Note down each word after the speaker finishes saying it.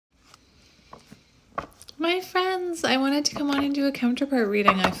My friends, I wanted to come on and do a counterpart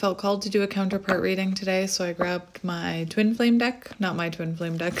reading. I felt called to do a counterpart reading today, so I grabbed my twin flame deck. Not my twin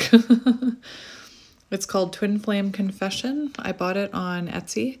flame deck. It's called Twin Flame Confession. I bought it on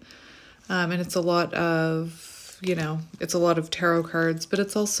Etsy, and it's a lot of, it's a lot of tarot cards, but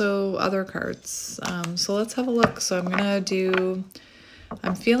it's also other cards. So let's have a look. So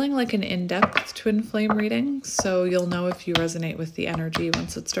I'm feeling like an in-depth twin flame reading, so you'll know if you resonate with the energy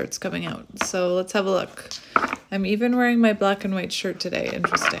once it starts coming out. So let's have a look. I'm even wearing my black and white shirt today.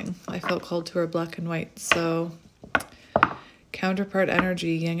 Interesting. I felt called to wear black and white. So counterpart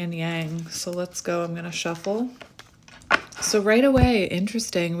energy, yin and yang. So let's go. I'm going to shuffle. So right away,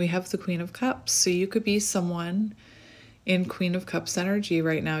 interesting, we have the Queen of Cups. So you could be someone in Queen of Cups energy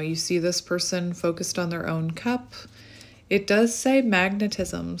right now. You see this person focused on their own cup. It does say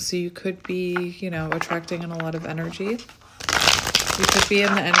magnetism, so you could be, attracting in a lot of energy. You could be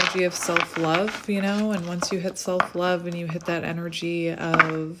in the energy of self-love, and once you hit self-love and you hit that energy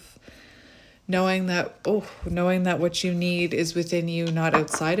of knowing that what you need is within you, not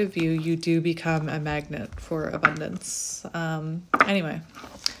outside of you, you do become a magnet for abundance. Anyway,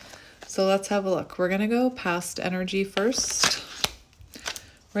 so let's have a look. We're going to go past energy first.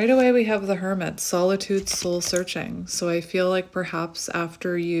 Right away, we have the Hermit, solitude, soul searching. So I feel like perhaps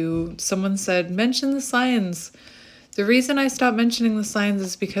after someone said, mention the signs. The reason I stopped mentioning the signs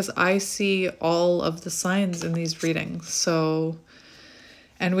is because I see all of the signs in these readings.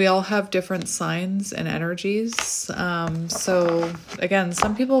 And we all have different signs and energies. So again,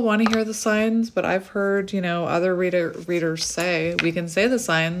 some people want to hear the signs, but I've heard, other readers say, we can say the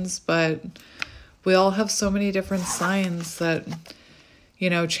signs, but we all have so many different signs that,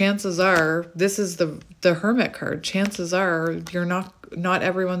 chances are, this is the Hermit card. Chances are not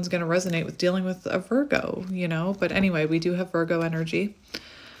everyone's going to resonate with dealing with a Virgo, but anyway, we do have Virgo energy.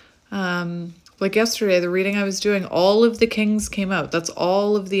 Like yesterday, the reading I was doing, all of the kings came out. That's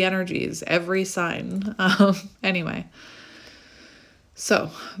all of the energies, every sign. Anyway, so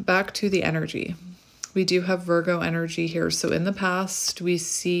back to the energy. We do have Virgo energy here. So in the past, we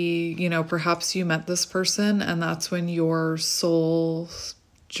see, perhaps you met this person and that's when your soul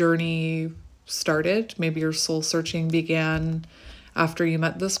journey started. Maybe your soul searching began after you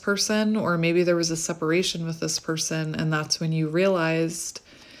met this person, or maybe there was a separation with this person and that's when you realized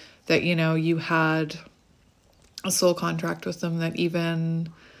that, you had a soul contract with them, that even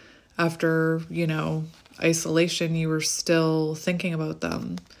after, isolation, you were still thinking about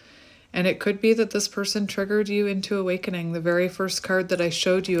them. And it could be that this person triggered you into awakening. The very first card that I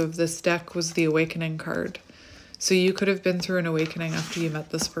showed you of this deck was the awakening card. So you could have been through an awakening after you met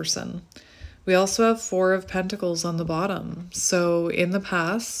this person. We also have Four of Pentacles on the bottom. So in the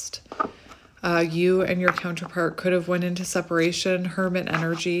past, you and your counterpart could have went into separation, Hermit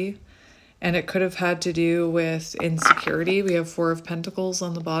energy, and it could have had to do with insecurity. We have Four of Pentacles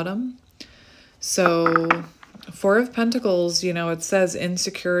on the bottom. So Four of Pentacles, it says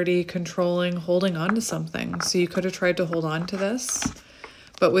insecurity, controlling, holding on to something. So you could have tried to hold on to this.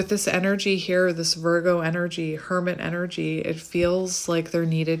 But with this energy here, this Virgo energy, Hermit energy, it feels like there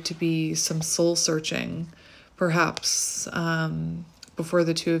needed to be some soul searching, perhaps, before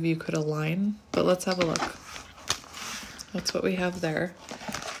the two of you could align. But let's have a look. That's what we have there.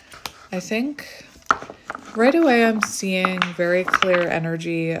 I think right away I'm seeing very clear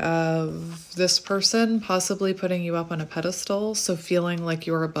energy of this person possibly putting you up on a pedestal, so feeling like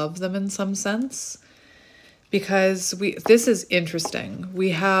you're above them in some sense. Because this is interesting. We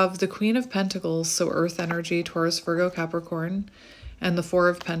have the Queen of Pentacles, so earth energy, Taurus, Virgo, Capricorn, and the Four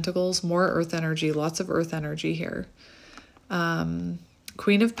of Pentacles, more earth energy, lots of earth energy here.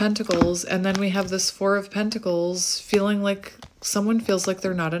 Queen of Pentacles, and then we have this Four of Pentacles feeling like someone feels like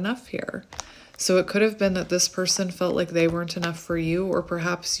they're not enough here. So it could have been that this person felt like they weren't enough for you, or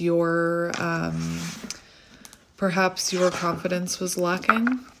perhaps your confidence was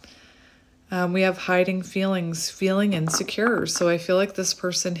lacking. We have hiding feelings, feeling insecure. So I feel like this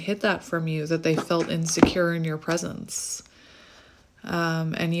person hid that from you, that they felt insecure in your presence.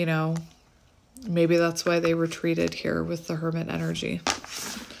 And, maybe that's why they retreated here with the Hermit energy.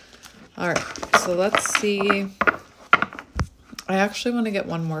 All right, so let's see. I actually want to get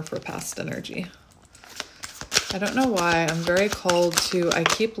one more for past energy. I don't know why. I'm very called to, I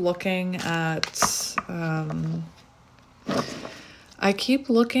keep looking at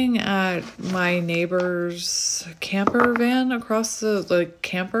my neighbor's camper van across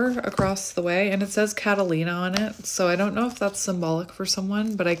the way, and it says Catalina on it. So I don't know if that's symbolic for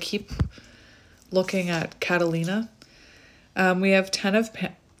someone, but I keep looking at Catalina. We have Ten of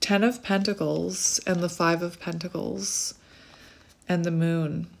Pentacles and the Five of Pentacles and the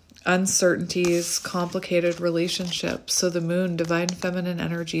Moon. uncertainties, complicated relationships. So the moon, divine feminine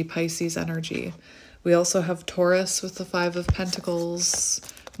energy, Pisces energy. We also have Taurus with the 5 of Pentacles,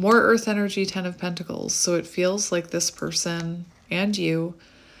 more earth energy, 10 of Pentacles. So it feels like this person and you,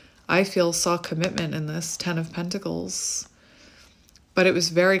 I feel, saw commitment in this 10 of Pentacles. But it was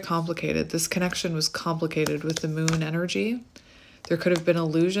very complicated. This connection was complicated with the moon energy. There could have been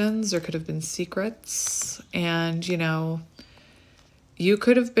illusions, there could have been secrets, and, you know, you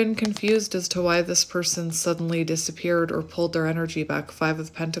could have been confused as to why this person suddenly disappeared or pulled their energy back. 5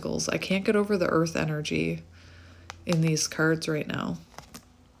 of Pentacles. I can't get over the earth energy in these cards right now.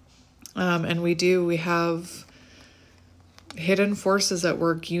 And we have hidden forces at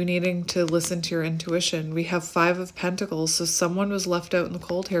work, you needing to listen to your intuition. We have 5 of Pentacles, so someone was left out in the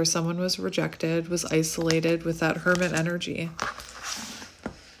cold here. Someone was rejected, was isolated with that hermit energy.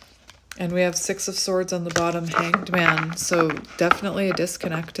 And we have 6 of Swords on the bottom, Hanged Man. So definitely a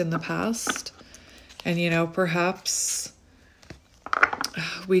disconnect in the past. And, you know, perhaps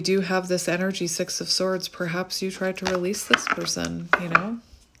we do have this energy, 6 of Swords. Perhaps you tried to release this person, you know?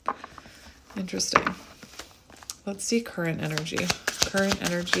 Interesting. Let's see current energy. Current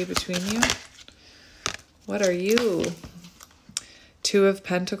energy between you. What are you? 2 of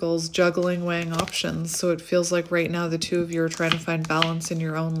Pentacles, juggling, weighing options. So it feels like right now the two of you are trying to find balance in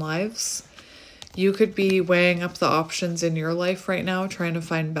your own lives. You could be weighing up the options in your life right now, trying to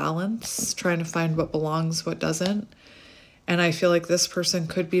find balance, trying to find what belongs, what doesn't. And I feel like this person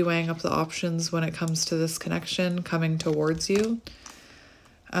could be weighing up the options when it comes to this connection coming towards you.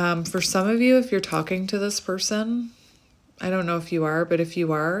 For some of you, if you're talking to this person, I don't know if you are, but if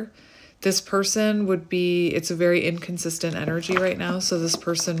you are, this person would be, it's a very inconsistent energy right now. So this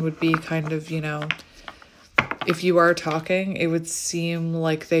person would be kind of, you know, if you are talking, it would seem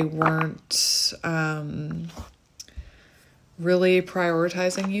like they weren't really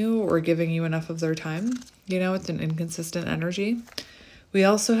prioritizing you or giving you enough of their time. You know, it's an inconsistent energy. We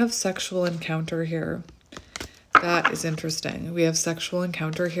also have sexual encounter here. That is interesting. We have sexual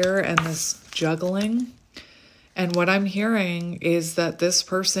encounter here and this juggling. And what I'm hearing is that this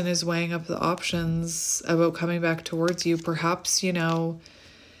person is weighing up the options about coming back towards you. Perhaps, you know,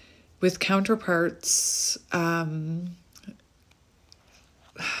 with counterparts, in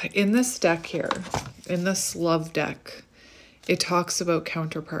this deck here, in this love deck, it talks about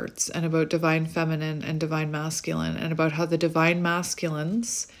counterparts and about divine feminine and divine masculine, and about how the divine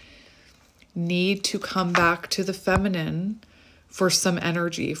masculines need to come back to the feminine for some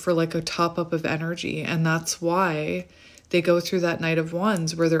energy, for like a top up of energy. And that's why they go through that Knight of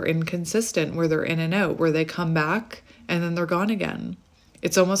Wands where they're inconsistent, where they're in and out, where they come back and then they're gone again.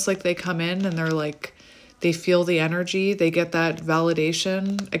 It's almost like they come in and they're like, they feel the energy, they get that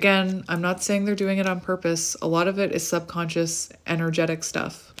validation. Again, I'm not saying they're doing it on purpose. A lot of it is subconscious, energetic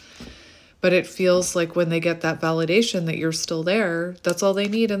stuff. But it feels like when they get that validation that you're still there, that's all they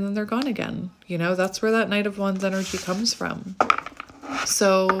need, and then they're gone again. You know, that's where that Knight of Wands energy comes from.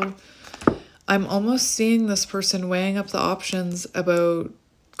 So I'm almost seeing this person weighing up the options about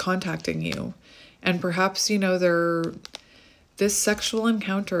contacting you. And perhaps, you know, this sexual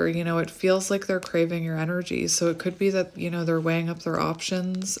encounter, you know, it feels like they're craving your energy. So it could be that, you know, they're weighing up their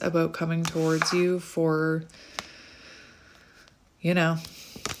options about coming towards you for, you know,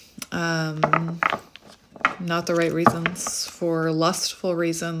 not the right reasons, for lustful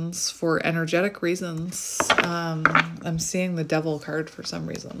reasons, for energetic reasons. I'm seeing the Devil card for some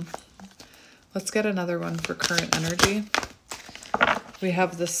reason. Let's get another one for current energy. We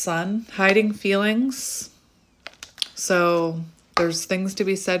have the Sun, hiding feelings. So there's things to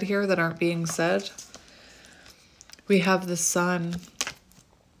be said here that aren't being said. We have the Sun.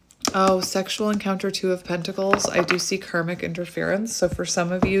 Oh, sexual encounter, 2 of Pentacles. I do see karmic interference. So for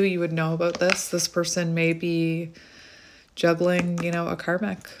some of you, you would know about this. This person may be juggling, you know, a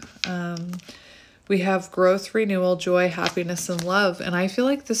karmic. We have growth, renewal, joy, happiness, and love. And I feel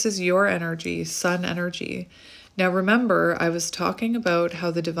like this is your energy, Sun energy. Now remember, I was talking about how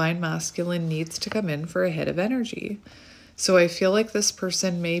the divine masculine needs to come in for a hit of energy. So I feel like this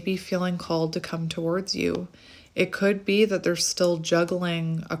person may be feeling called to come towards you. It could be that they're still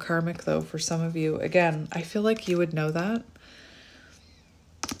juggling a karmic, though, for some of you. Again, I feel like you would know that.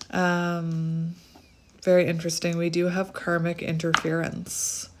 Very interesting. We do have karmic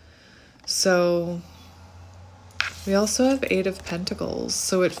interference. So we also have 8 of Pentacles.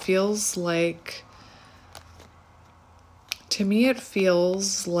 So it feels like, to me, it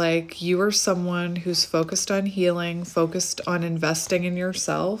feels like you are someone who's focused on healing, focused on investing in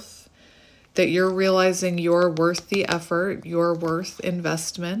yourself, that you're realizing you're worth the effort, you're worth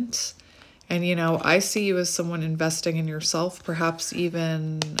investment, And, you know, I see you as someone investing in yourself, perhaps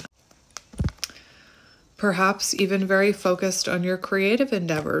even very focused on your creative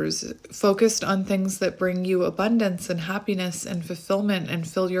endeavors, focused on things that bring you abundance and happiness and fulfillment and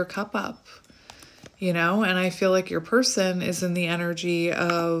fill your cup up, you know? And I feel like your person is in the energy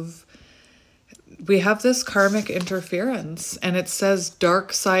of, we have this karmic interference, and it says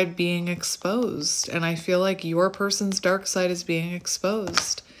dark side being exposed. And I feel like your person's dark side is being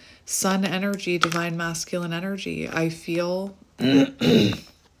exposed. Sun energy, divine masculine energy. I feel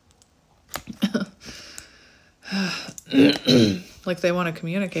like they want to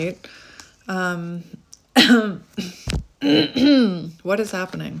communicate. What is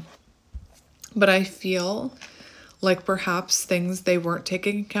happening? But I feel like perhaps things they weren't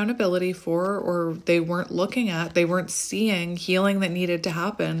taking accountability for, or they weren't looking at, they weren't seeing, healing that needed to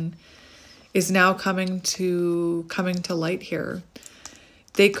happen is now coming to light here.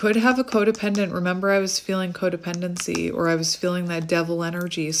 They could have a codependent. Remember, I was feeling codependency, or I was feeling that devil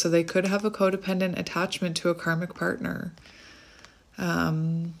energy. So they could have a codependent attachment to a karmic partner.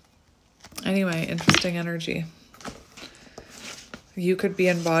 Anyway, interesting energy. You could be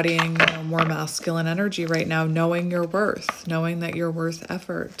embodying, you know, more masculine energy right now, knowing your worth, knowing that you're worth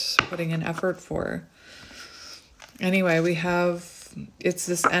effort, putting in effort for. Anyway, we have, it's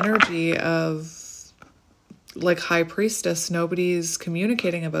this energy of like high priestess. Nobody's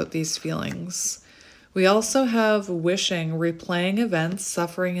communicating about these feelings. We also have wishing, replaying events,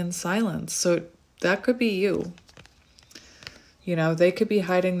 suffering in silence. So that could be you. You know, they could be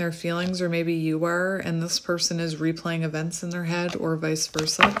hiding their feelings, or maybe you are, and this person is replaying events in their head, or vice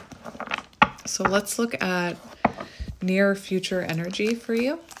versa. So let's look at near future energy for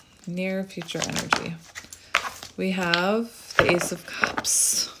you. Near future energy. We have the Ace of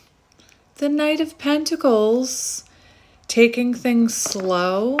Cups. The Knight of Pentacles, taking things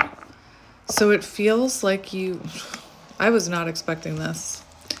slow. So it feels like I was not expecting this.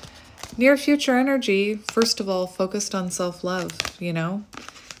 Near future energy, first of all, focused on self-love, you know.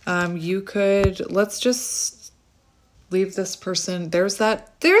 You could, let's just leave this person, there's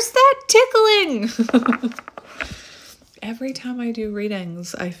that tickling. Every time I do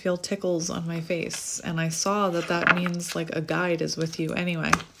readings, I feel tickles on my face, and I saw that means like a guide is with you anyway.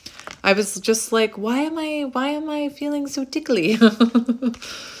 I was just like, why am I feeling so tickly?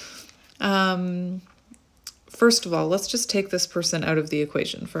 First of all, let's just take this person out of the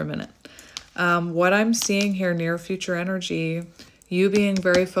equation for a minute. What I'm seeing here, near future energy, you being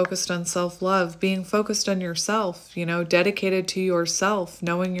very focused on self-love, being focused on yourself, you know, dedicated to yourself,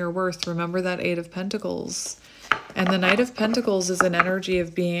 knowing your worth. Remember that Eight of Pentacles. And the Knight of Pentacles is an energy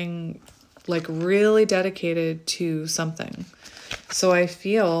of being like really dedicated to something. So I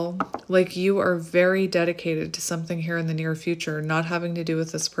feel like you are very dedicated to something here in the near future, not having to do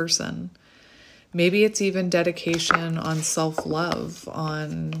with this person. Maybe it's even dedication on self-love,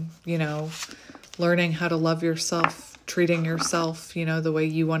 on, you know, learning how to love yourself, treating yourself, you know, the way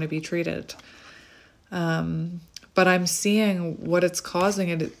you want to be treated. But I'm seeing what it's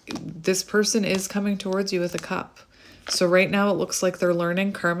causing. This person is coming towards you with a cup. So right now it looks like they're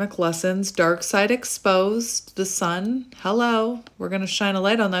learning karmic lessons, dark side exposed, the sun. Hello, we're going to shine a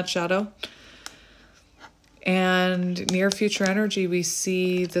light on that shadow. And near future energy, we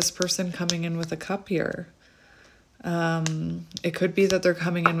see this person coming in with a cup here. It could be that they're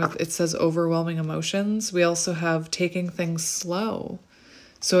coming in with, it says overwhelming emotions. We also have taking things slow.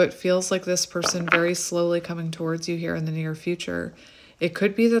 So it feels like this person very slowly coming towards you here in the near future. It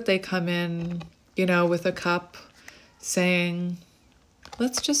could be that they come in, you know, with a cup saying,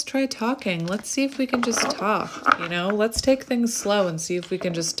 let's just try talking. Let's see if we can just talk, you know, let's take things slow and see if we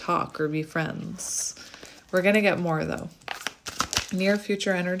can just talk or be friends. We're going to get more though. Near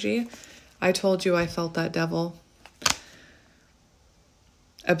future energy. I told you I felt that devil.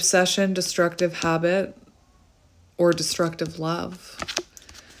 Obsession, destructive habit, or destructive love.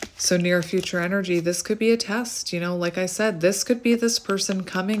 So near future energy, this could be a test. You know, like I said, this could be this person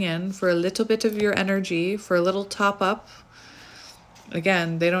coming in for a little bit of your energy, for a little top up.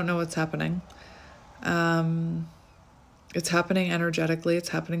 Again, they don't know what's happening. It's happening energetically. It's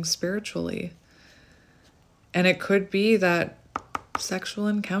happening spiritually. And it could be that sexual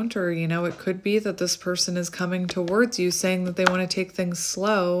encounter, you know, it could be that this person is coming towards you saying that they want to take things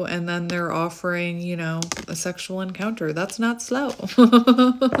slow, and then they're offering, you know, a sexual encounter. That's not slow.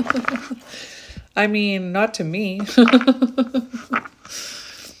 I mean, not to me.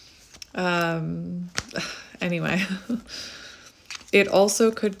 Anyway, it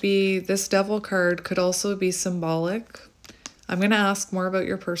also could be, this devil card could also be symbolic. I'm going to ask more about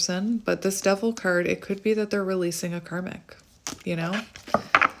your person, but this devil card, it could be that they're releasing a karmic, you know?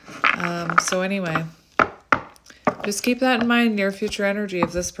 So anyway, just keep that in mind, near future energy.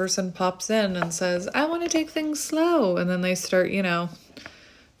 If this person pops in and says, I want to take things slow, and then they start, you know,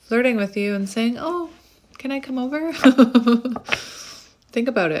 flirting with you and saying, oh, can I come over? Think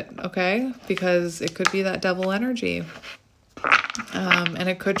about it, okay? Because it could be that devil energy. And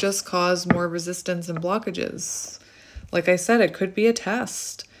it could just cause more resistance and blockages. Like I said, it could be a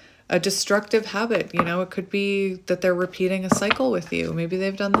test, a destructive habit. You know, it could be that they're repeating a cycle with you. Maybe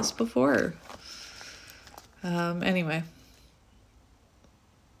they've done this before. Anyway,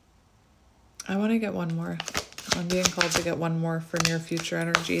 I want to get one more. I'm being called to get one more for near future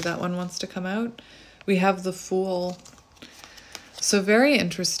energy. That one wants to come out. We have the Fool. So very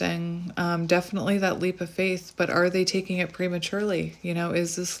interesting. Definitely that leap of faith, but are they taking it prematurely? You know,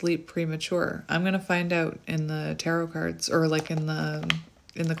 is this leap premature? I'm going to find out in the tarot cards, or like in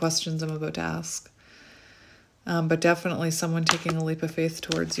the questions I'm about to ask. But definitely someone taking a leap of faith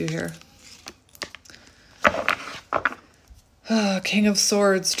towards you here. King of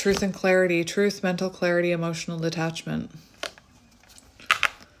Swords, truth and clarity. Truth, mental clarity, emotional detachment.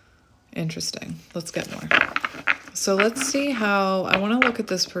 Interesting. Let's get more. So let's see how, I want to look at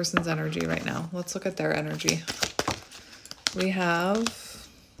this person's energy right now. Let's look at their energy. We have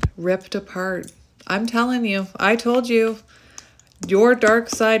ripped apart. I'm telling you, I told you, your dark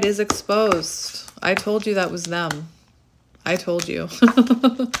side is exposed. I told you that was them. I told you.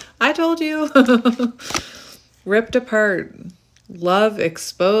 I told you. Ripped apart. Love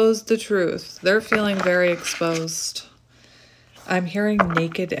exposed the truth. They're feeling very exposed. I'm hearing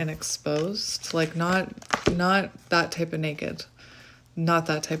naked and exposed, like not that type of naked, not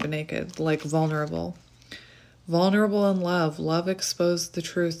that type of naked, like vulnerable. Vulnerable in love. Love exposed the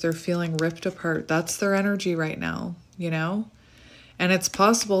truth. They're feeling ripped apart. That's their energy right now, you know? And it's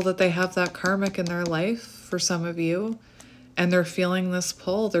possible that they have that karmic in their life for some of you, and they're feeling this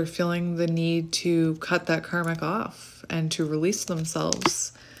pull. They're feeling the need to cut that karmic off and to release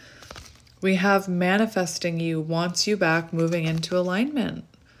themselves. We have manifesting you, wants you back, moving into alignment.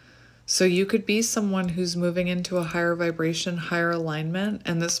 So you could be someone who's moving into a higher vibration, higher alignment,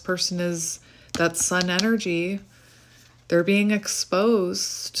 and this person is that sun energy. They're being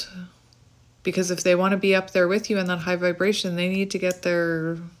exposed because if they want to be up there with you in that high vibration, they need to get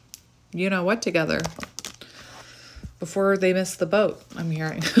their, you know what, together before they miss the boat, I'm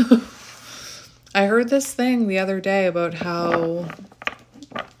hearing. I heard this thing the other day about how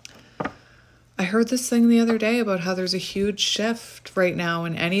there's a huge shift right now,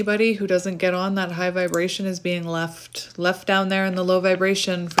 and anybody who doesn't get on that high vibration is being left down there in the low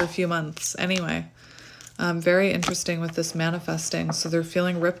vibration for a few months. Anyway, very interesting with this manifesting. So they're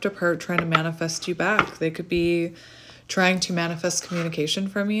feeling ripped apart, trying to manifest you back. They could be trying to manifest communication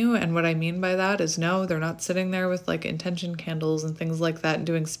from you. And what I mean by that is, no, they're not sitting there with like intention candles and things like that and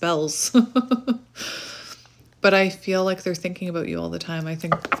doing spells. But I feel like they're thinking about you all the time. I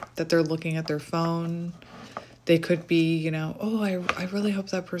think that they're looking at their phone. They could be, you know, oh, I really hope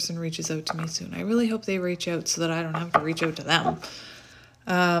that person reaches out to me soon. I really hope they reach out so that I don't have to reach out to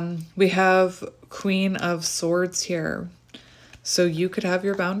them. We have Queen of Swords here. So you could have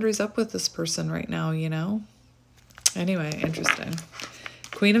your boundaries up with this person right now, you know? Anyway, interesting.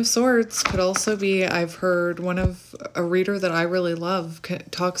 Queen of Swords could also be, I've heard a reader that I really love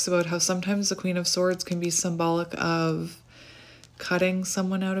talks about how sometimes the Queen of Swords can be symbolic of cutting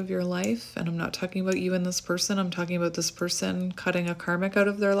someone out of your life. And I'm not talking about you and this person. I'm talking about this person cutting a karmic out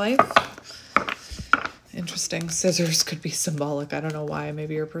of their life. Interesting. Scissors could be symbolic. I don't know why.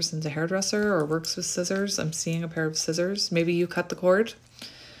 Maybe your person's a hairdresser or works with scissors. I'm seeing a pair of scissors. Maybe you cut the cord.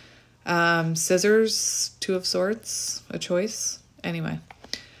 Scissors, Two of Swords, a choice. Anyway.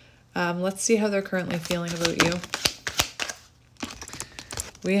 Let's see how they're currently feeling about you.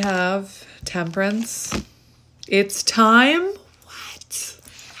 We have Temperance. It's time. What?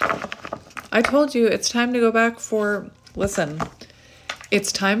 I told you it's time to go back for, listen,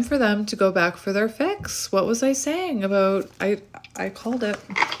 it's time for them to go back for their fix. What was I saying about, I called it.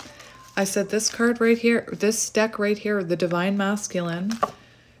 I said this card right here, this deck right here, the Divine Masculine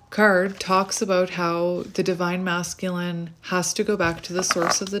card talks about how the Divine Masculine has to go back to the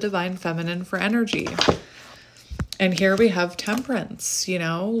source of the Divine Feminine for energy. And here we have Temperance, you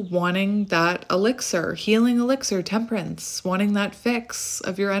know, wanting that elixir, healing elixir, Temperance, wanting that fix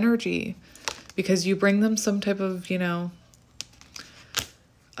of your energy because you bring them some type of, you know,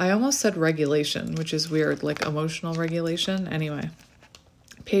 I almost said regulation, which is weird, like emotional regulation. Anyway,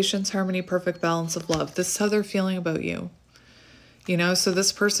 patience, harmony, perfect balance of love. This is how they're feeling about you. You know, so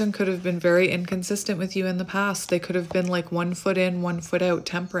this person could have been very inconsistent with you in the past. They could have been like 1 foot in, 1 foot out,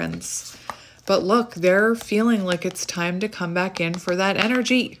 Temperance. But look, they're feeling like it's time to come back in for that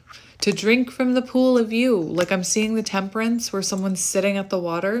energy, to drink from the pool of you. Like I'm seeing the Temperance where someone's sitting at the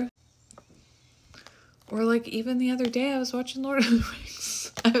water. Or like even the other day I was watching Lord of the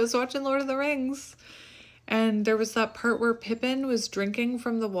Rings. I was watching Lord of the Rings. And there was that part where Pippin was drinking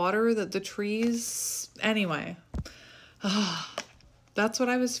from the water that the trees... Anyway. That's what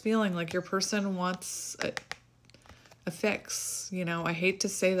I was feeling. Like your person wants a fix. You know, I hate to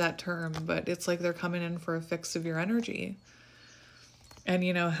say that term, but it's like they're coming in for a fix of your energy. And,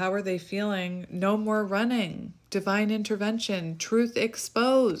 you know, how are they feeling? No more running. Divine intervention. Truth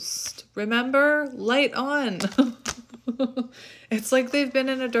exposed. Remember? Light on. It's like they've been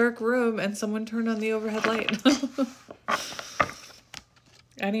in a dark room and someone turned on the overhead light.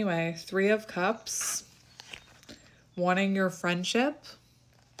 Anyway, 3 of Cups. Wanting your friendship.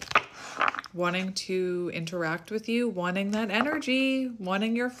 Wanting to interact with you. Wanting that energy.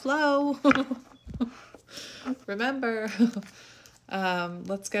 Wanting your flow. Remember.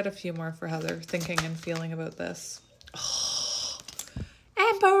 Let's get a few more for how they're thinking and feeling about this. Oh,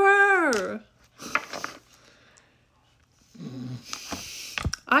 Emperor!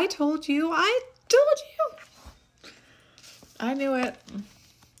 I told you. I knew it.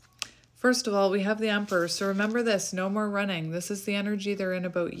 First of all, we have the Emperor. So remember this, no more running. This is the energy they're in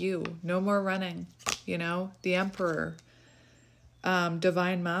about you. No more running, you know, the Emperor.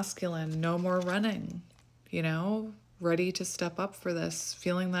 Divine Masculine, no more running, you know, ready to step up for this,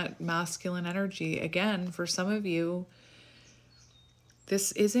 feeling that masculine energy. Again, for some of you,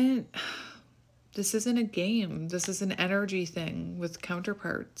 this isn't a game. This is an energy thing with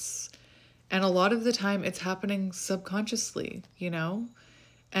counterparts. And a lot of the time it's happening subconsciously, you know?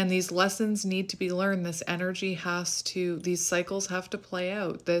 And these lessons need to be learned. This energy has to, these cycles have to play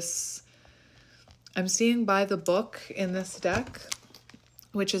out. This, I'm seeing by the book in this deck,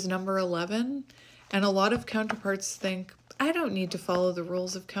 which is number 11. And a lot of counterparts think, I don't need to follow the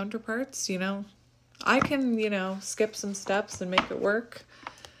rules of counterparts, you know? I can, you know, skip some steps and make it work.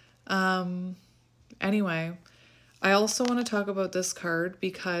 Anyway, I also want to talk about this card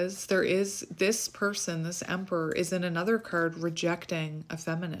because there is this person, this Emperor, is in another card rejecting a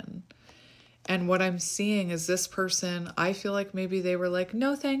feminine. And what I'm seeing is this person, I feel like maybe they were like,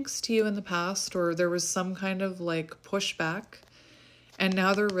 no thanks to you in the past, or there was some kind of like pushback. And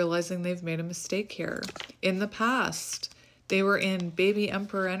now they're realizing they've made a mistake here. In the past, they were in baby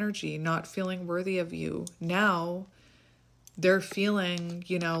Emperor energy, not feeling worthy of you. Now they're feeling,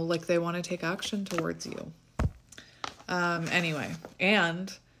 you know, like they want to take action towards you. Anyway,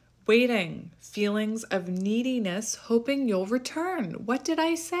 and waiting, feelings of neediness, hoping you'll return. What did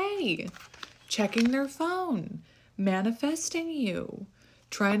I say? Checking their phone, manifesting you,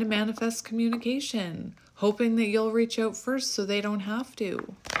 trying to manifest communication, hoping that you'll reach out first so they don't have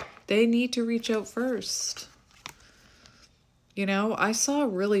to. They need to reach out first. You know, I saw a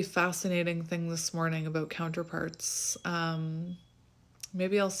really fascinating thing this morning about counterparts.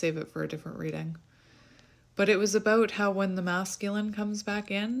 Maybe I'll save it for a different reading. But it was about how when the masculine comes back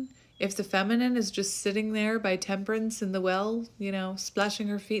in, if the feminine is just sitting there by Temperance in the well, you know, splashing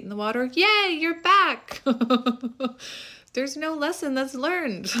her feet in the water, yay, you're back. There's no lesson that's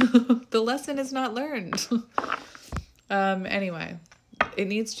learned. The lesson is not learned. Anyway, it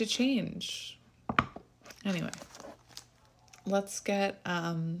needs to change. Anyway, let's get,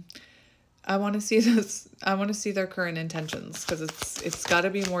 I want to see this. I want to see their current intentions because it's got to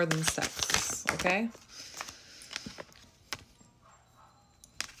be more than sex. Okay.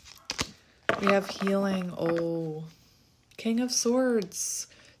 We have healing. Oh, King of Swords.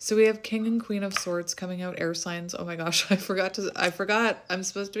 So we have King and Queen of Swords coming out, air signs. Oh my gosh, I forgot. I'm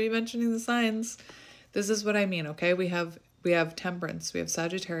supposed to be mentioning the signs. This is what I mean, okay? We have Temperance, we have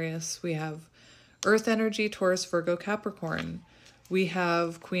Sagittarius, we have Earth energy, Taurus, Virgo, Capricorn. We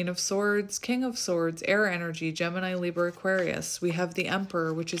have Queen of Swords, King of Swords, air energy, Gemini, Libra, Aquarius. We have the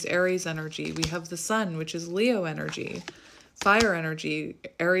Emperor, which is Aries energy. We have the Sun, which is Leo energy. Fire energy,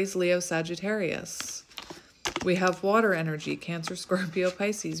 Aries, Leo, Sagittarius. We have water energy, Cancer, Scorpio,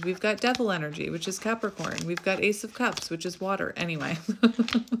 Pisces. We've got devil energy, which is Capricorn. We've got Ace of Cups, which is water. Anyway,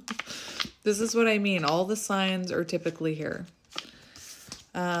 this is what I mean. All the signs are typically here.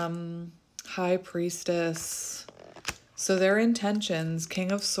 High Priestess. So their intentions,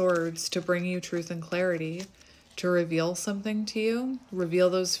 King of Swords, to bring you truth and clarity, to reveal something to you, reveal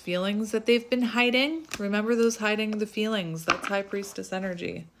those feelings that they've been hiding. Remember those hiding the feelings. That's High Priestess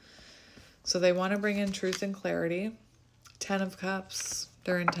energy. So they want to bring in truth and clarity. 10 of Cups,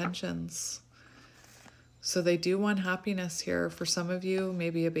 their intentions. So they do want happiness here. For some of you,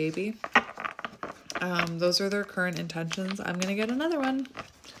 maybe a baby. Those are their current intentions. I'm going to get another one.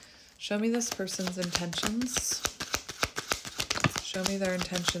 Show me this person's intentions. Show me their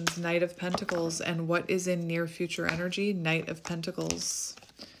intentions. Knight of Pentacles. And what is in near future energy? Knight of Pentacles.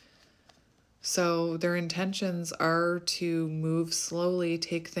 So their intentions are to move slowly,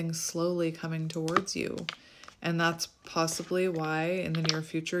 take things slowly coming towards you. And that's possibly why in the near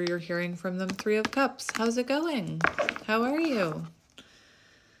future you're hearing from them. Three of Cups. How's it going? How are you?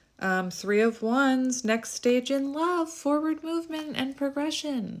 Three of Wands. Next stage in love. Forward movement and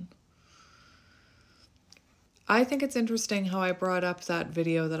progression. I think it's interesting how I brought up that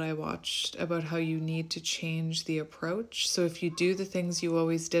video that I watched about how you need to change the approach. So if you do the things you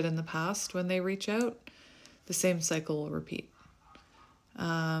always did in the past when they reach out, the same cycle will repeat.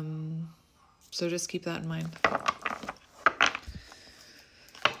 So just keep that in mind.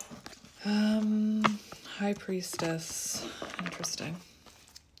 High Priestess. Interesting.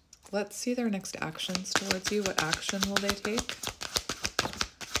 Let's see their next actions towards you. What action will they take?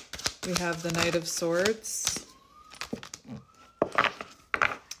 We have the Knight of Swords.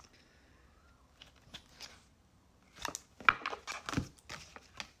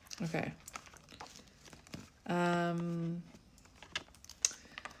 Okay. All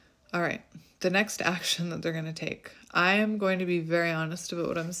right. The next action that they're going to take. I am going to be very honest about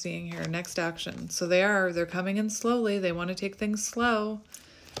what I'm seeing here. Next action. So they're coming in slowly. They want to take things slow.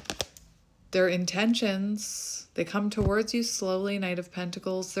 Their intentions, they come towards you slowly, Knight of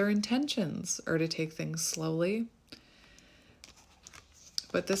Pentacles. Their intentions are to take things slowly.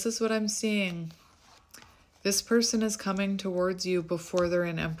 But this is what I'm seeing. This person is coming towards you before they're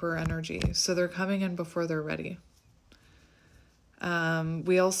in Emperor energy. So they're coming in before they're ready.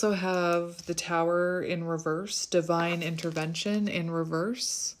 We also have the Tower in reverse, divine intervention in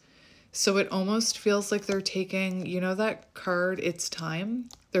reverse. So it almost feels like they're taking, you know that card, it's time?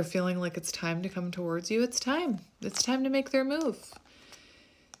 They're feeling like it's time to come towards you. It's time. It's time to make their move.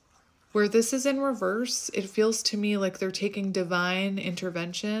 Where this is in reverse, it feels to me like they're taking divine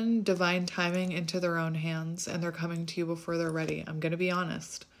intervention, divine timing into their own hands, and they're coming to you before they're ready. I'm going to be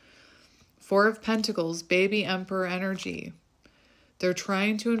honest. Four of Pentacles, baby Emperor energy. They're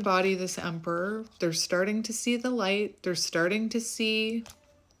trying to embody this Emperor. They're starting to see the light. They're starting to see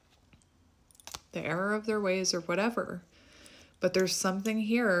the error of their ways or whatever. But there's something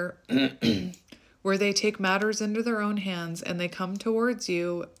here where they take matters into their own hands and they come towards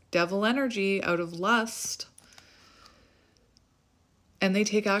you, devil energy, out of lust, and they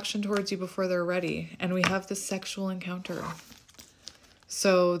take action towards you before they're ready. And we have this sexual encounter.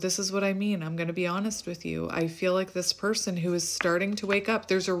 So this is what I mean. I'm going to be honest with you. I feel like this person who is starting to wake up,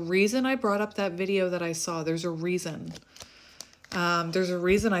 there's a reason I brought up that video that I saw. There's a reason. There's a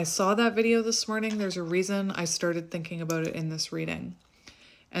reason I saw that video this morning. There's a reason I started thinking about it in this reading.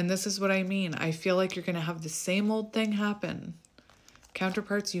 And this is what I mean. I feel like you're going to have the same old thing happen.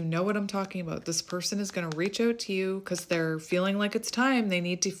 Counterparts, you know what I'm talking about. This person is going to reach out to you because they're feeling like it's time. They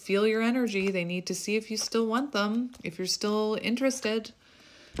need to feel your energy. They need to see if you still want them, if you're still interested.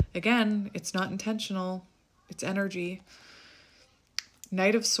 Again, it's not intentional. It's energy.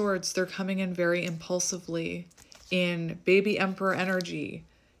 Knight of Swords, they're coming in very impulsively. In baby Emperor energy,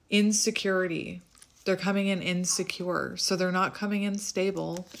 insecurity. They're coming in insecure, so they're not coming in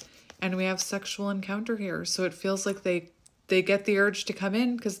stable. And we have sexual encounter here, so it feels like they get the urge to come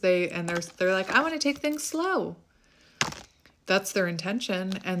in because they're like, I want to take things slow. That's their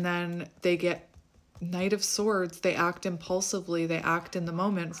intention, and then they get Knight of Swords. They act impulsively. They act in the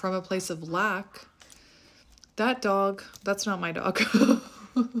moment from a place of lack. That dog, that's not my dog.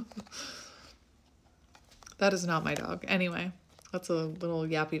 That is not my dog. Anyway, that's a little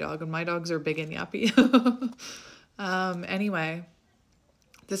yappy dog, and my dogs are big and yappy. Anyway,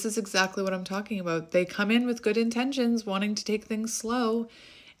 this is exactly what I'm talking about. They come in with good intentions, wanting to take things slow,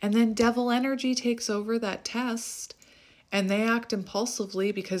 and then devil energy takes over that test, and they act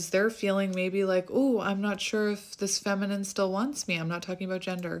impulsively because they're feeling maybe like, oh, I'm not sure if this feminine still wants me. I'm not talking about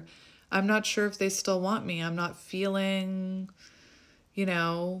gender. I'm not sure if they still want me. I'm not feeling,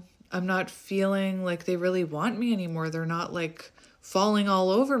 I'm not feeling like they really want me anymore. They're not like falling all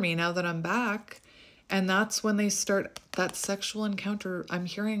over me now that I'm back. And that's when they start that sexual encounter. I'm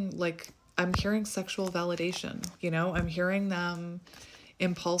hearing sexual validation, I'm hearing them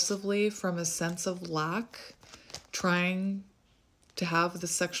impulsively from a sense of lack, trying to have the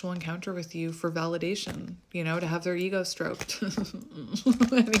sexual encounter with you for validation, to have their ego stroked.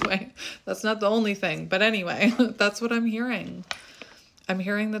 Anyway, that's not the only thing, but anyway, that's what I'm hearing. I'm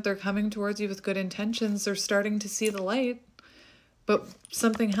hearing that they're coming towards you with good intentions. They're starting to see the light, but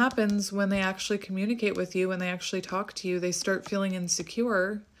something happens when they actually communicate with you, when they actually talk to you, they start feeling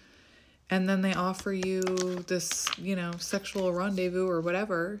insecure, and then they offer you this, sexual rendezvous or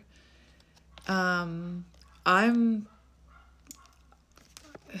whatever,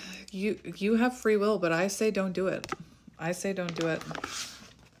 You have free will, but I say don't do it. I say don't do it.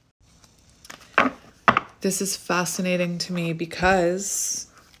 This is fascinating to me because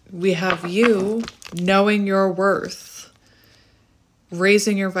we have you knowing your worth,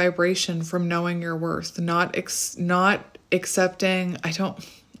 raising your vibration from knowing your worth, not accepting,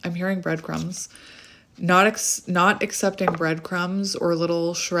 I'm hearing breadcrumbs, not accepting breadcrumbs or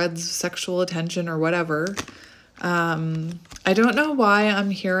little shreds of sexual attention or whatever. I don't know why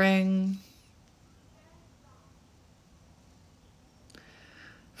I'm hearing,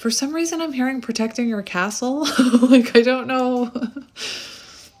 for some reason I'm hearing protecting your castle. Like, I don't know.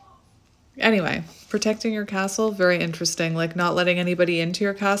 Anyway, protecting your castle, very interesting. Like, not letting anybody into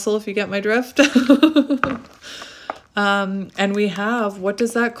your castle, if you get my drift. And we have, what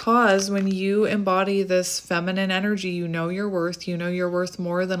does that cause when you embody this feminine energy? You know your worth. You know you're worth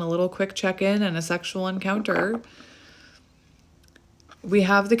more than a little quick check-in and a sexual encounter. We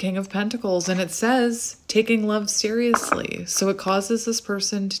have the King of Pentacles, and it says taking love seriously. So it causes this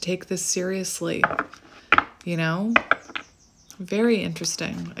person to take this seriously, you know? Very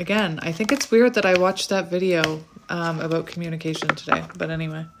interesting. Again, I think it's weird that I watched that video about communication today. But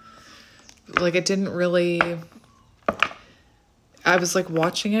anyway, like, it didn't really... I was like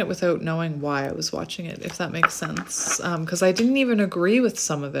watching it without knowing why I was watching it, if that makes sense. Because I didn't even agree with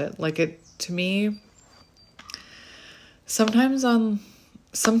some of it. Like, it, to me, sometimes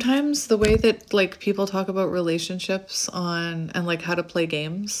the way that like people talk about relationships and like how to play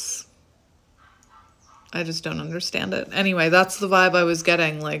games, I just don't understand it. Anyway, that's the vibe I was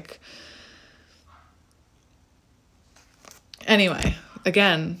getting. Like, anyway,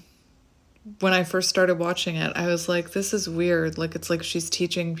 again, when I first started watching it, I was like, this is weird. Like, it's like she's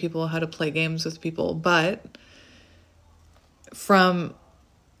teaching people how to play games with people. But from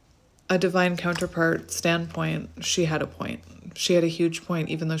a divine counterpart standpoint, she had a point. She had a huge point,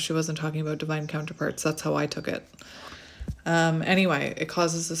 even though she wasn't talking about divine counterparts. That's how I took it. Anyway, it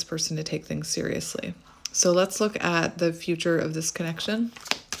causes this person to take things seriously. So let's look at the future of this connection.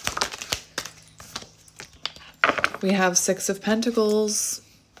 We have Six of Pentacles.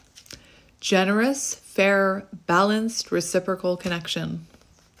 Generous, fair, balanced, reciprocal connection.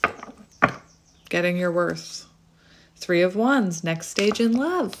 Getting your worth. Three of Wands, next stage in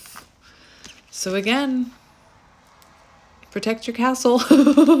love. So again, protect your castle.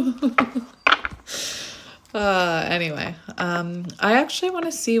 Anyway, I actually want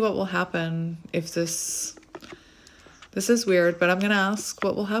to see what will happen if this is weird, but I'm going to ask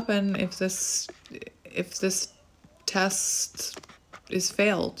what will happen if this test is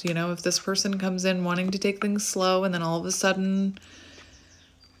failed. You know, if this person comes in wanting to take things slow and then all of a sudden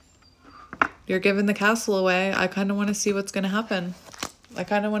you're giving the castle away, I kind of want to see what's going to happen. I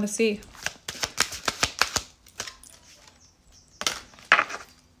kind of want to see.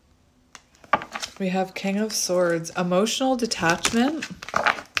 We have King of Swords, emotional detachment,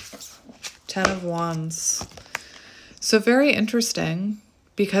 Ten of Wands. So very interesting,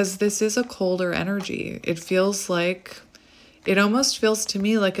 because this is a colder energy. It feels like, it almost feels to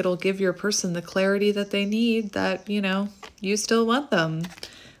me like it'll give your person the clarity that they need, that, you know, you still want them.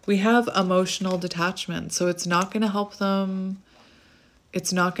 We have emotional detachment, so it's not going to help them.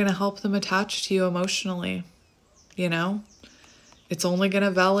 It's not going to help them attach to you emotionally, you know? It's only going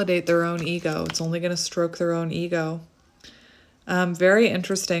to validate their own ego. It's only going to stroke their own ego. Very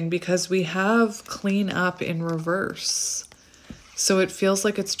interesting, because we have clean up in reverse. So it feels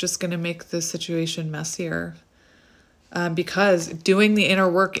like it's just going to make the situation messier. Because doing the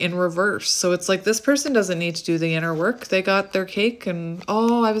inner work in reverse. So it's like this person doesn't need to do the inner work. They got their cake and,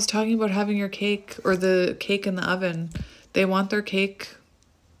 oh, I was talking about having your cake, or the cake in the oven. They want their cake.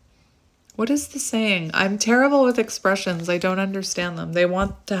 What is the saying? I'm terrible with expressions. I don't understand them. They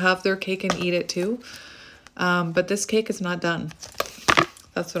want to have their cake and eat it too. But this cake is not done.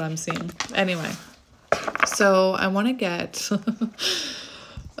 That's what I'm seeing. Anyway, so I want to get...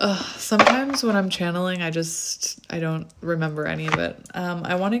 sometimes when I'm channeling, I don't remember any of it.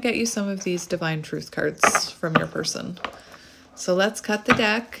 I want to get you some of these divine truth cards from your person. So let's cut the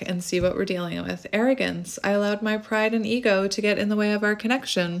deck and see what we're dealing with. Arrogance. I allowed my pride and ego to get in the way of our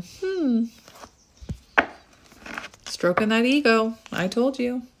connection. Stroking that ego. I told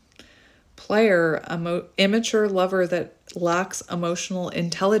you. Player. Immature lover that lacks emotional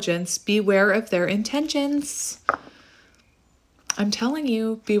intelligence. Beware of their intentions. I'm telling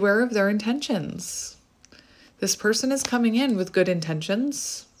you, beware of their intentions. This person is coming in with good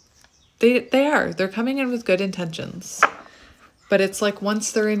intentions. They are. They're coming in with good intentions. But it's like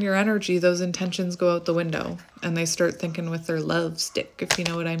once they're in your energy, those intentions go out the window and they start thinking with their love stick, if you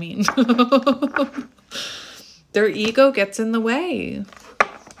know what I mean. Their ego gets in the way.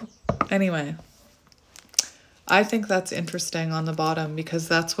 Anyway, I think that's interesting on the bottom because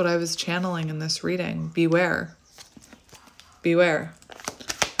that's what I was channeling in this reading. Beware. Beware.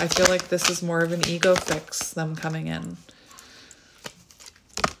 I feel like this is more of an ego fix, them coming in.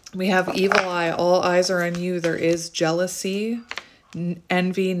 We have evil eye. All eyes are on you. There is jealousy,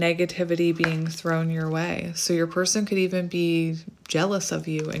 envy, negativity being thrown your way. So your person could even be jealous of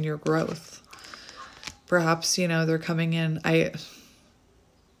you and your growth. Perhaps, you know, they're coming in.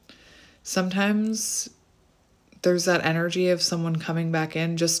 Sometimes there's that energy of someone coming back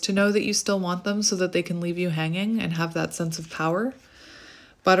in just to know that you still want them so that they can leave you hanging and have that sense of power.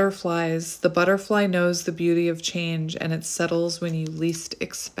 Butterflies. The butterfly knows the beauty of change and it settles when you least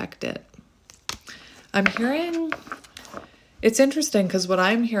expect it. I'm hearing, it's interesting because what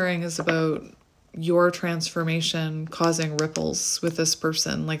I'm hearing is about your transformation causing ripples with this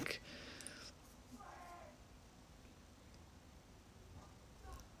person. Like,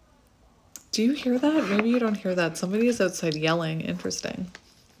 do you hear that? Maybe you don't hear that. Somebody is outside yelling. Interesting.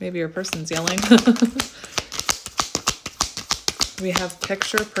 Maybe your person's yelling. We have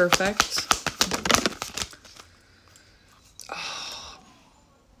picture perfect. Oh,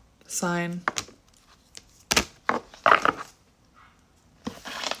 sign.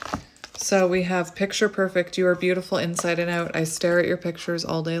 So we have picture perfect. You are beautiful inside and out. I stare at your pictures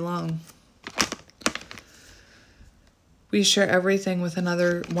all day long. We share everything with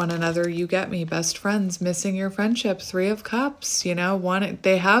one another. You get me. Best friends. Missing your friendship. 3 of Cups. You know,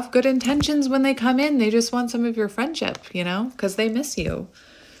 they have good intentions when they come in. They just want some of your friendship, you know, because they miss you.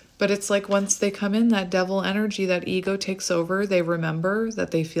 But it's like once they come in, that devil energy, that ego takes over. They remember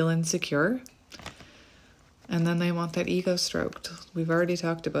that they feel insecure. And then they want that ego stroked. We've already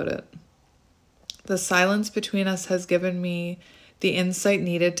talked about it. The silence between us has given me the insight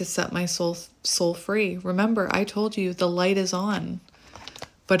needed to set my soul free. Remember, I told you the light is on,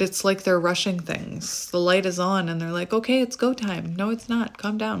 but it's like they're rushing things. The light is on and they're like, okay, it's go time. No, it's not.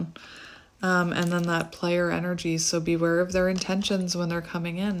 Calm down. And then that player energy. So beware of their intentions when they're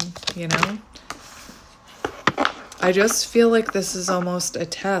coming in, you know? I just feel like this is almost a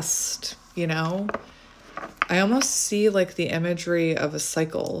test, you know? I almost see like the imagery of a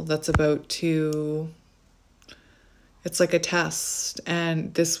cycle that's about to... It's like a test,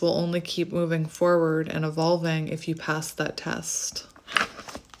 and this will only keep moving forward and evolving if you pass that test.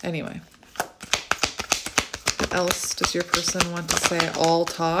 Anyway, what else does your person want to say? All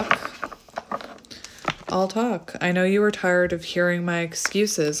talk. All talk. I know you were tired of hearing my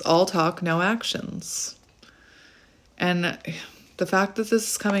excuses. All talk, no actions. And the fact that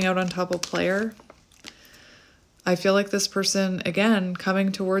this is coming out on top of player, I feel like this person, again,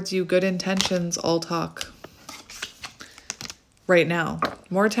 coming towards you, good intentions, all talk. Right now.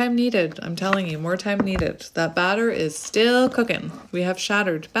 More time needed. I'm telling you, more time needed. That batter is still cooking. We have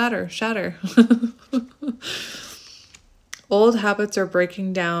shattered. Batter, shatter. Old habits are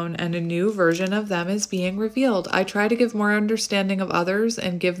breaking down and a new version of them is being revealed. I try to give more understanding of others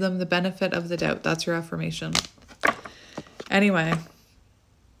and give them the benefit of the doubt. That's your affirmation. Anyway.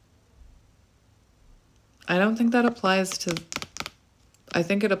 I don't think that applies to... I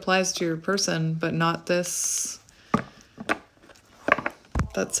think it applies to your person, but not this...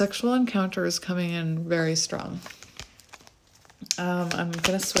 That sexual encounter is coming in very strong. I'm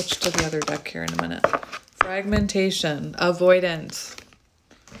going to switch to the other deck here in a minute. Fragmentation, avoidant.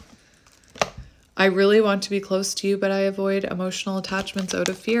 I really want to be close to you, but I avoid emotional attachments out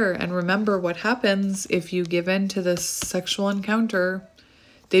of fear. And remember what happens if you give in to this sexual encounter.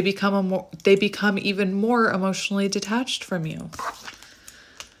 They become even more emotionally detached from you.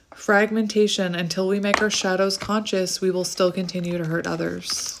 Fragmentation. Until we make our shadows conscious, we will still continue to hurt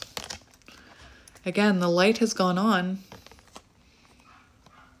others. Again, the light has gone on.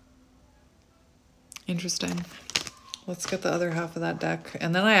 Interesting. Let's get the other half of that deck.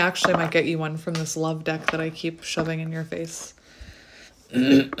 And then I actually might get you one from this love deck that I keep shoving in your face.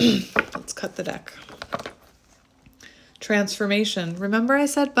 Let's cut the deck. Transformation. Remember I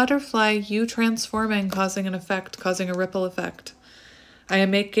said butterfly, you transforming, causing an effect, causing a ripple effect. I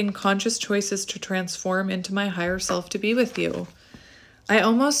am making conscious choices to transform into my higher self to be with you. I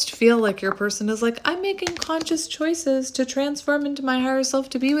almost feel like your person is like, I'm making conscious choices to transform into my higher self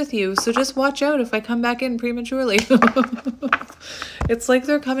to be with you. So just watch out if I come back in prematurely. It's like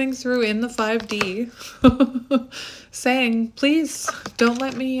they're coming through in the 5D saying, please don't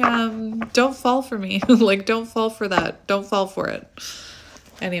let me, don't fall for me. Like, don't fall for that. Don't fall for it.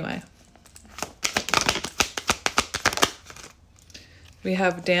 Anyway. We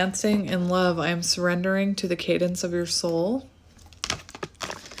have dancing in love. I am surrendering to the cadence of your soul.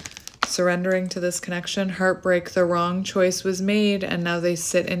 Surrendering to this connection. Heartbreak, the wrong choice was made and now they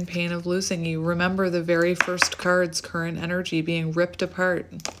sit in pain of losing you. Remember the very first card's current energy being ripped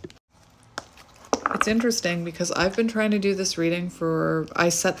apart. It's interesting because I've been trying to do this reading I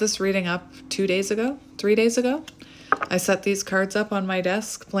set this reading up 3 days ago. I set these cards up on my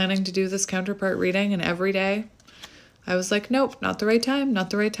desk planning to do this counterpart reading, and every day I was like, nope, not the right time, not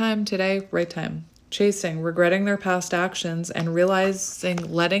the right time. Today, right time. Chasing, regretting their past actions, and realizing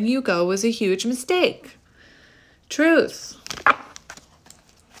letting you go was a huge mistake. Truth.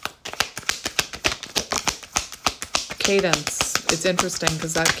 Cadence. It's interesting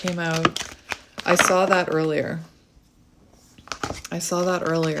because that came out. I saw that earlier,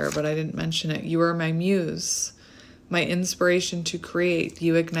 but I didn't mention it. You are my muse, my inspiration to create.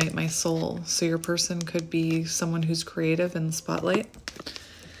 You ignite my soul. So your person could be someone who's creative in the spotlight.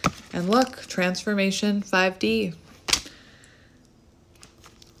 And look, transformation 5D.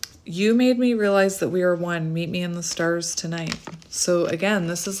 You made me realize that we are one. Meet me in the stars tonight. So again,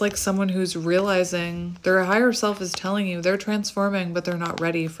 this is like someone who's realizing their higher self is telling you they're transforming, but they're not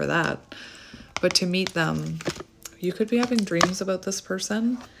ready for that. But to meet them, you could be having dreams about this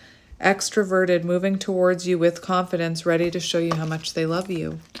person. Extroverted, moving towards you with confidence, ready to show you how much they love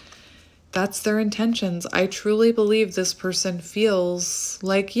you. That's their intentions. I truly believe this person feels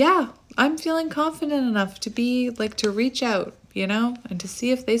like, yeah, I'm feeling confident enough to be like, to reach out, you know, and to see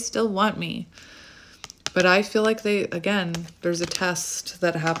if they still want me. But I feel like again, there's a test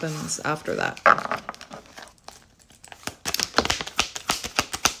that happens after that.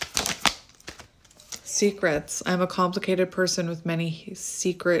 Secrets. I'm a complicated person with many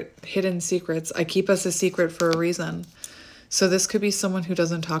hidden secrets. I keep us a secret for a reason. So this could be someone who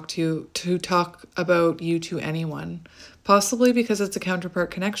doesn't talk about you to anyone. Possibly because it's a counterpart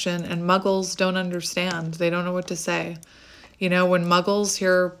connection and muggles don't understand. They don't know what to say. You know, when muggles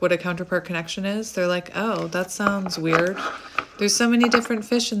hear what a counterpart connection is, they're like, oh, that sounds weird. There's so many different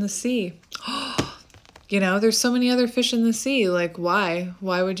fish in the sea. You know, there's so many other fish in the sea. Like, why?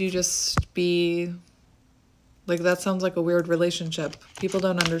 Why would you just be... Like, that sounds like a weird relationship. People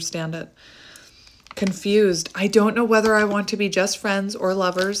don't understand it. Confused. I don't know whether I want to be just friends or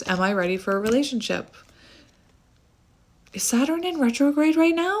lovers. Am I ready for a relationship? Is Saturn in retrograde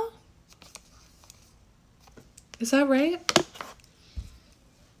right now? Is that right?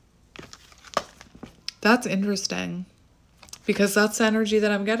 That's interesting. Because that's the energy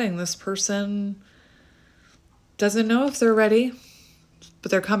that I'm getting. This person doesn't know if they're ready,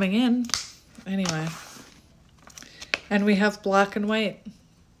 but they're coming in. Anyway. And we have black and white.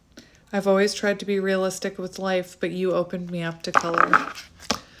 I've always tried to be realistic with life, but you opened me up to color.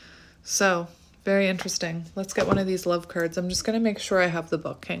 So, very interesting. Let's get one of these love cards. I'm just going to make sure I have the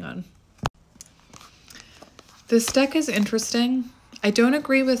book. Hang on. This deck is interesting. I don't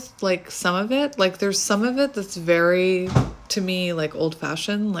agree with, like, some of it. Like, there's some of it that's very, to me, like,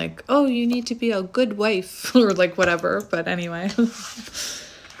 old-fashioned. Like, oh, you need to be a good wife, or, like, whatever. But anyway.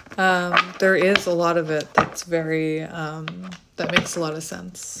 There is a lot of it that's very, that makes a lot of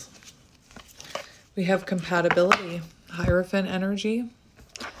sense. We have compatibility, Hierophant energy.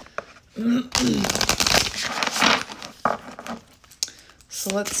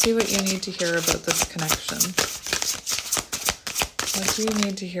 So let's see what you need to hear about this connection. What do you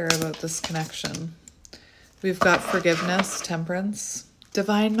need to hear about this connection? We've got forgiveness, temperance,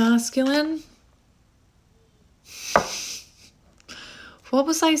 divine masculine. What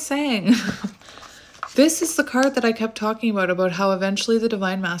was I saying? This is the card that I kept talking about how eventually the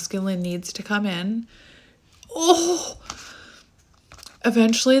divine masculine needs to come in. Oh,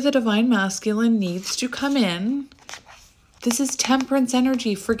 eventually the divine masculine needs to come in. This is temperance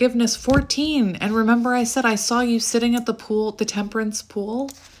energy, forgiveness, 14. And remember I said I saw you sitting at the pool, the temperance pool,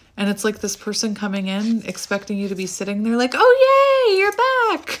 and it's like this person coming in expecting you to be sitting there like, oh, yay, you're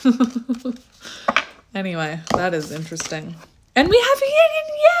back. Anyway, that is interesting. And we have yin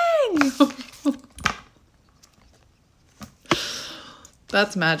and yang.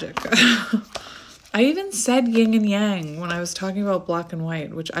 That's magic. I even said yin and yang when I was talking about black and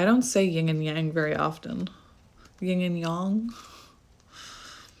white, which I don't say yin and yang very often. Yin and yang.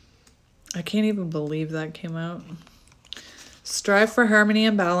 I can't even believe that came out. Strive for harmony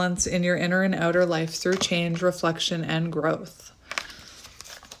and balance in your inner and outer life through change, reflection, and growth.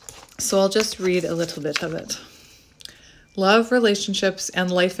 So I'll just read a little bit of it. Love, relationships, and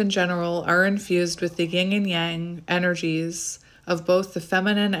life in general are infused with the yin and yang energies of both the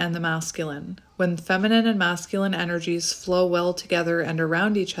feminine and the masculine. When feminine and masculine energies flow well together and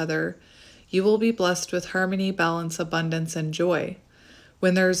around each other, you will be blessed with harmony, balance, abundance, and joy.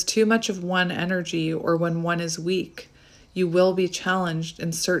 When there's too much of one energy or when one is weak, you will be challenged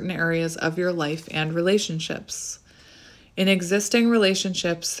in certain areas of your life and relationships. In existing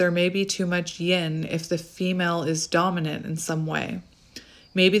relationships, there may be too much yin if the female is dominant in some way.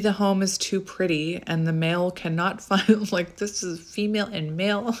 Maybe the home is too pretty and the male cannot find, like, this is female and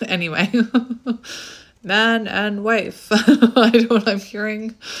male. Anyway, man and wife.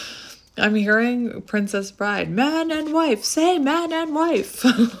 I'm hearing Princess Bride. Man and wife. Say man and wife.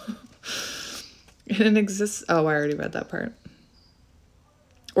 It exists. Oh, I already read that part.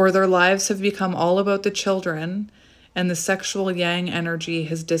 Or their lives have become all about the children and the sexual yang energy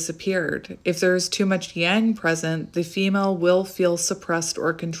has disappeared. If there is too much yang present, the female will feel suppressed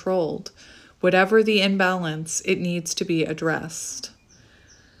or controlled. Whatever the imbalance, it needs to be addressed.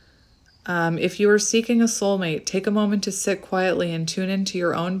 If you are seeking a soulmate, take a moment to sit quietly and tune into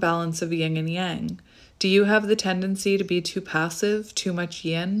your own balance of yin and yang. Do you have the tendency to be too passive, too much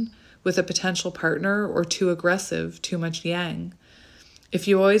yin, with a potential partner, or too aggressive, too much yang? If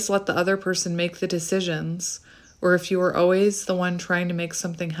you always let the other person make the decisions, or if you are always the one trying to make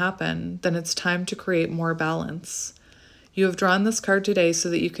something happen, then it's time to create more balance. You have drawn this card today so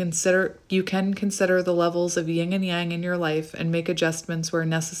that you can consider the levels of yin and yang in your life and make adjustments where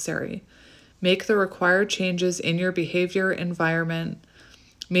necessary. Make the required changes in your behavior, environment,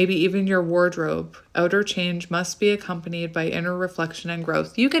 maybe even your wardrobe. Outer change must be accompanied by inner reflection and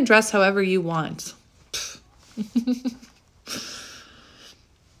growth. You can dress however you want.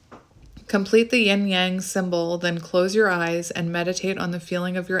 Complete the yin-yang symbol, then close your eyes and meditate on the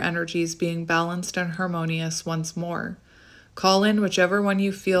feeling of your energies being balanced and harmonious once more. Call in whichever one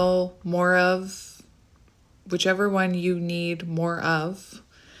you feel more of, whichever one you need more of,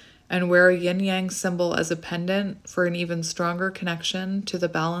 and wear a yin-yang symbol as a pendant for an even stronger connection to the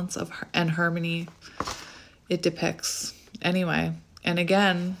balance of and harmony it depicts. Anyway, and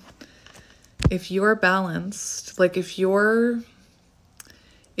again, if you're balanced, like if you're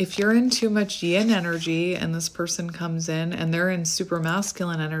in too much yin energy and this person comes in and they're in super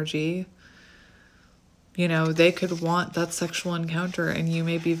masculine energy, you know, they could want that sexual encounter and you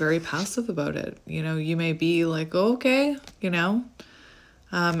may be very passive about it. You know, you may be like, oh, okay, you know.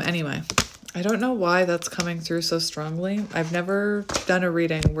 Anyway, I don't know why that's coming through so strongly. I've never done a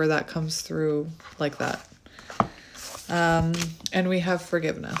reading where that comes through like that. And we have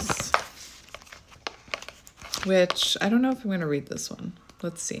forgiveness, which I don't know if I'm going to read this one.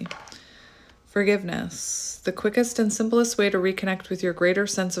 Let's see. Forgiveness. The quickest and simplest way to reconnect with your greater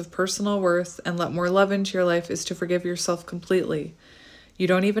sense of personal worth and let more love into your life is to forgive yourself completely. You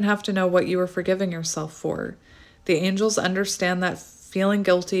don't even have to know what you are forgiving yourself for. The angels understand that feeling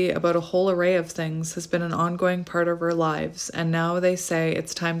guilty about a whole array of things has been an ongoing part of our lives, and now they say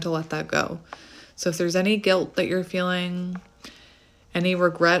it's time to let that go. So if there's any guilt that you're feeling, any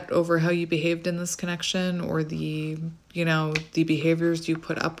regret over how you behaved in this connection or the behaviors you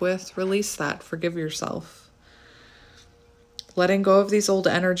put up with, release that. Forgive yourself. Letting go of these old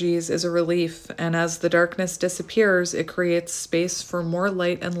energies is a relief, and as the darkness disappears, it creates space for more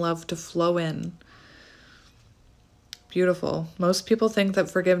light and love to flow in. Beautiful. Most people think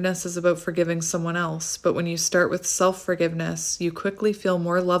that forgiveness is about forgiving someone else, but when you start with self-forgiveness, you quickly feel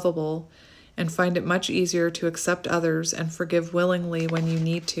more lovable and find it much easier to accept others and forgive willingly when you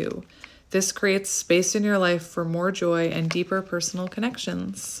need to. This creates space in your life for more joy and deeper personal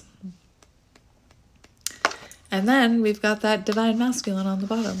connections. And then we've got that divine masculine on the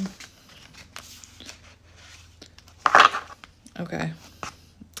bottom. Okay.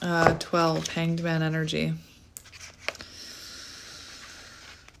 12, Hanged Man energy.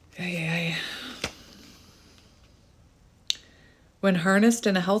 When harnessed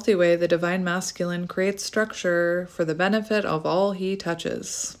in a healthy way, the divine masculine creates structure for the benefit of all he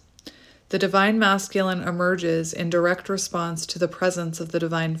touches. The divine masculine emerges in direct response to the presence of the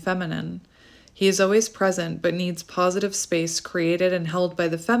divine feminine. He is always present, but needs positive space created and held by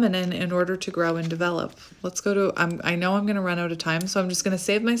the feminine in order to grow and develop. Let's go to, I know I'm going to run out of time, so I'm just going to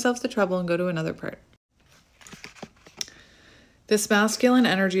save myself the trouble and go to another part. This masculine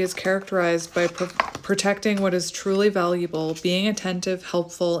energy is characterized by protecting what is truly valuable, being attentive,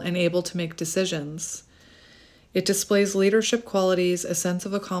 helpful, and able to make decisions. It displays leadership qualities, a sense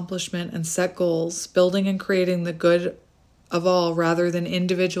of accomplishment, and set goals, building and creating the good of all rather than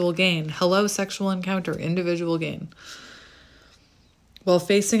individual gain. Hello, sexual encounter, individual gain. While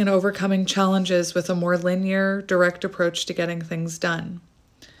facing and overcoming challenges with a more linear, direct approach to getting things done.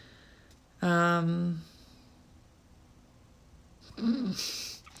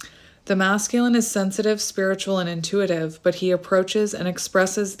 The masculine is sensitive, spiritual, and intuitive, but he approaches and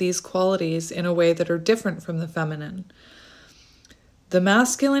expresses these qualities in a way that are different from the feminine. The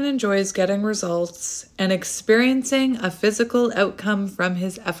masculine enjoys getting results and experiencing a physical outcome from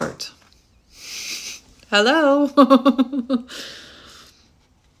his effort. Hello.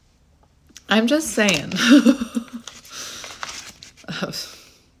 I'm just saying.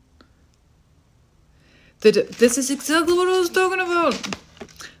 This is exactly what I was talking about.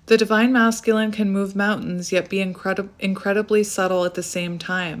 The divine masculine can move mountains, yet be incredibly subtle at the same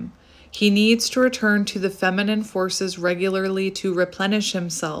time. He needs to return to the feminine forces regularly to replenish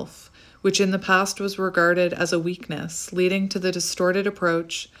himself, which in the past was regarded as a weakness, leading to the distorted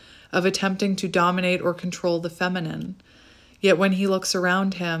approach of attempting to dominate or control the feminine. Yet when he looks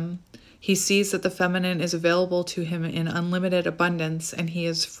around him, he sees that the feminine is available to him in unlimited abundance and he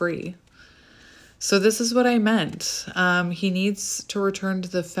is free. So this is what I meant. He needs to return to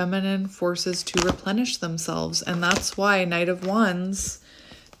the feminine forces to replenish themselves. And that's why Knight of Wands,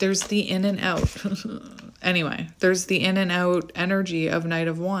 there's the in and out. Anyway, there's the in and out energy of Knight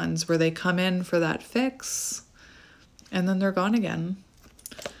of Wands where they come in for that fix and then they're gone again.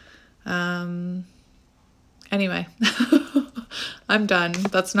 Anyway, I'm done.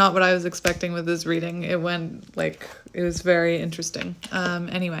 That's not what I was expecting with this reading. It went like, it was very interesting.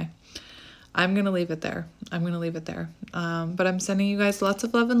 Anyway. I'm going to leave it there. But I'm sending you guys lots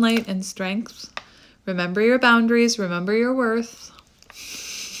of love and light and strength. Remember your boundaries. Remember your worth.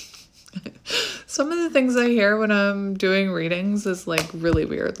 Some of the things I hear when I'm doing readings is like really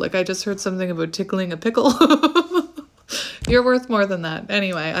weird. Like I just heard something about tickling a pickle. You're worth more than that.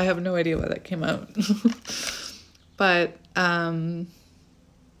 Anyway, I have no idea why that came out. But I'm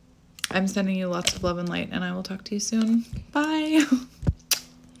sending you lots of love and light and I will talk to you soon. Bye.